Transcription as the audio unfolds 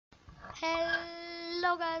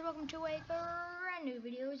Hello guys, welcome to a brand new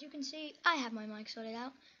video. As you can see, I have my mic sorted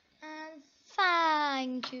out, and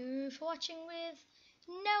thank you for watching with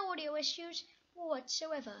no audio issues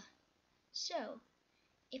whatsoever. So,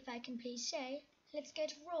 if I can please say, let's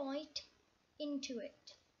get right into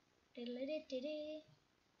it.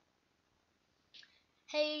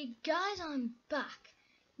 Hey guys, I'm back.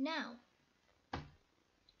 Now,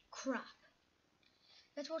 crap.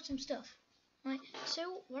 Let's watch some stuff. Right,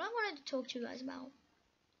 so what I wanted to talk to you guys about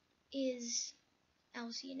is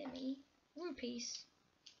Elsie and Emmy, Roopeace,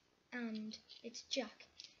 and it's Jack.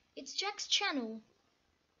 It's Jack's channel.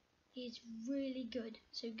 He's really good.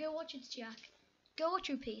 So go watch It's Jack, go watch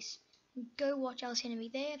Roopeace, and go watch Elsie and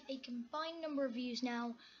Emmy. They have a combined number of views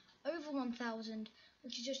now, over 1,000,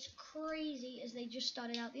 which is just crazy as they just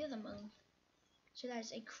started out the other month. So that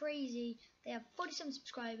is a crazy. They have 47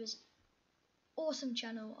 subscribers. Awesome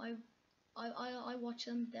channel. I watch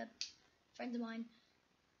them. They're friends of mine.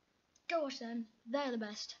 Go watch them. They're the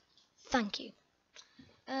best. Thank you.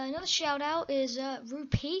 Another shout out is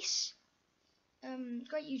Roopeace.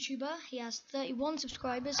 Great YouTuber. He has 31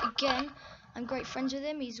 subscribers. Again, I'm great friends with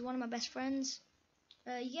him. He's one of my best friends.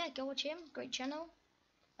 Yeah, go watch him. Great channel.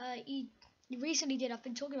 He recently did, I've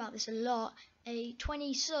been talking about this a lot, a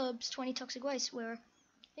 20 subs, 20 toxic waste, where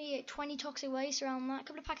he ate 20 toxic waste around that, a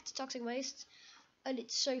couple of packets of toxic waste. And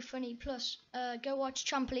it's so funny. Plus, go watch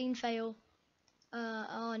Trampoline Fail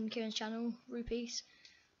on Kieran's channel, Roopeace.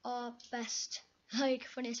 Our best,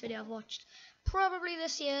 funniest video I've watched probably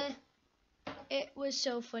this year. It was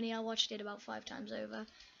so funny. I watched it about 5 times over.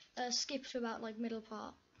 Skipped to about middle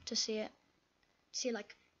part to see it. See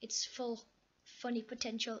its full funny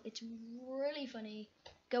potential. It's really funny.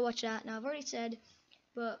 Go watch that. Now I've already said,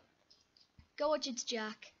 but go watch It's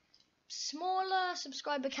Jack. Smaller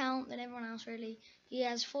subscriber count than everyone else, really. He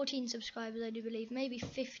has 14 subscribers, I do believe, maybe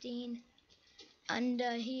 15. And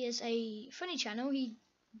he is a funny channel. He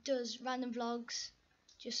does random vlogs,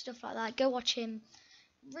 just stuff like that. Go watch him.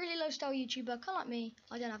 Really low style YouTuber, kind of like me.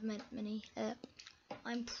 I don't have many.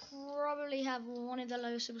 I probably have one of the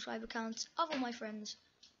lowest subscriber counts of all my friends.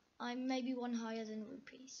 I'm maybe one higher than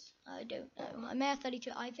Roopeace. I don't know. I may have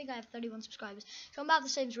 32. I think I have 31 subscribers. So I'm about the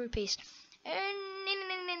same as Roopeace.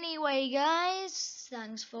 Anyway, guys,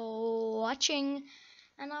 thanks for watching,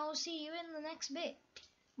 and I will see you in the next bit.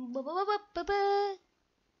 And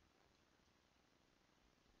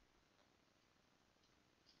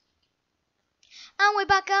we're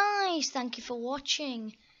back, guys. Thank you for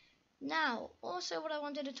watching. Now, also what I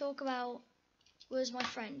wanted to talk about was my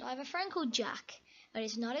friend. I have a friend called Jack, but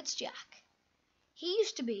it's not It's Jack. He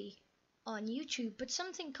used to be on YouTube, but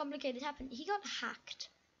something complicated happened. He got hacked,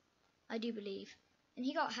 I do believe. And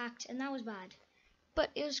he got hacked, and that was bad.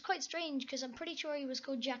 But it was quite strange, because I'm pretty sure he was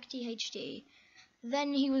called Jack THD.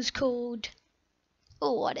 Then he was called...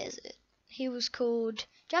 oh, what is it? He was called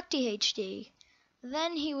Jack THD.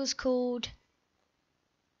 Then he was called...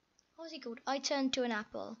 what was he called? I Turned to an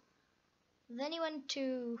Apple. Then he went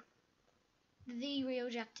to The Real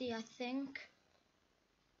Jack T, I think.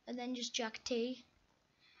 And then just Jack T.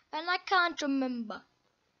 And I can't remember.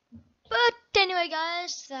 But anyway,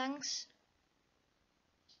 guys, thanks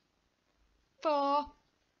for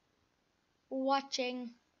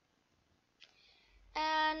watching,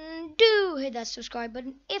 and do hit that subscribe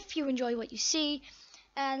button if you enjoy what you see,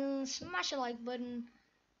 and smash the like button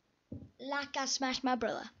like I smashed my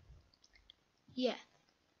brother. Yeah,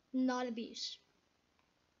 not abuse.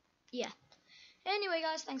 Yeah. Anyway,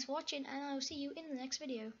 guys, thanks for watching, and I will see you in the next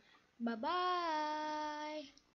video. Bye bye.